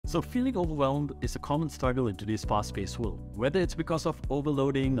So feeling overwhelmed is a common struggle in today's fast-paced world. Whether it's because of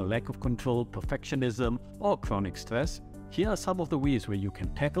overloading, a lack of control, perfectionism, or chronic stress, here are some of the ways where you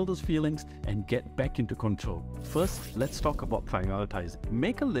can tackle those feelings and get back into control. First, let's talk about prioritizing.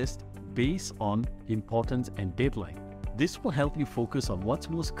 Make a list based on importance and deadline. This will help you focus on what's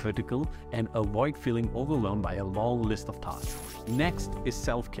most critical and avoid feeling overwhelmed by a long list of tasks. Next is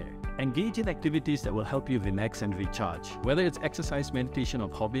self-care. Engage in activities that will help you relax and recharge. Whether it's exercise, meditation,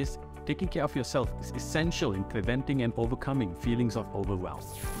 or hobbies, taking care of yourself is essential in preventing and overcoming feelings of overwhelm.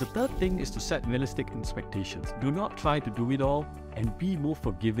 The third thing is to set realistic expectations. Do not try to do it all and be more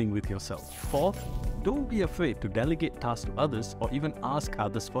forgiving with yourself. Fourth, don't be afraid to delegate tasks to others or even ask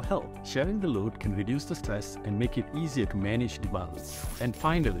others for help. Sharing the load can reduce the stress and make it easier to manage demands. And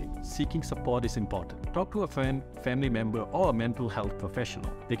finally, seeking support is important. Talk to a friend, family member, or a mental health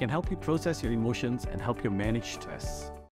professional. They can help you process your emotions and help you manage stress.